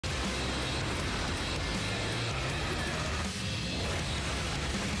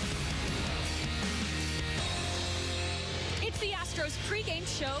the Astros pregame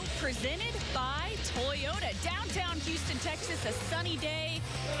show presented by Toyota. Downtown Houston, Texas, a sunny day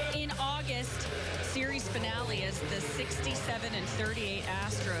in August. Series finale as the 67-38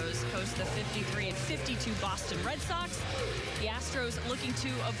 Astros host the 53-52 Boston Red Sox. The Astros looking to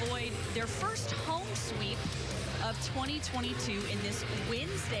avoid their first home sweep of 2022 in this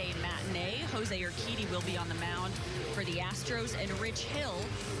Wednesday matinee. Jose Urquidy will be on the mound for the Astros and Rich Hill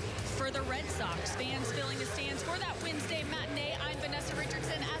for the Red Sox. Fans filling the stands for that Wednesday matinee. I'm Vanessa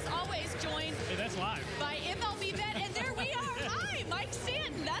Richardson, as always, joined that's live. by MLB vet, and there we are. Hi, Mike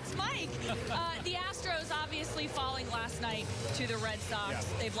Stanton. That's Mike. The Astros obviously falling last night to the Red Sox.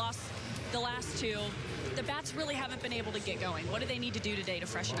 Yeah. They've lost the last two. The bats really haven't been able to get going. What do they need to do today to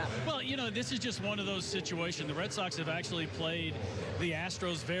freshen up? Well, you know, this is just one of those situations. The Red Sox have actually played the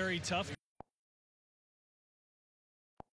Astros very tough.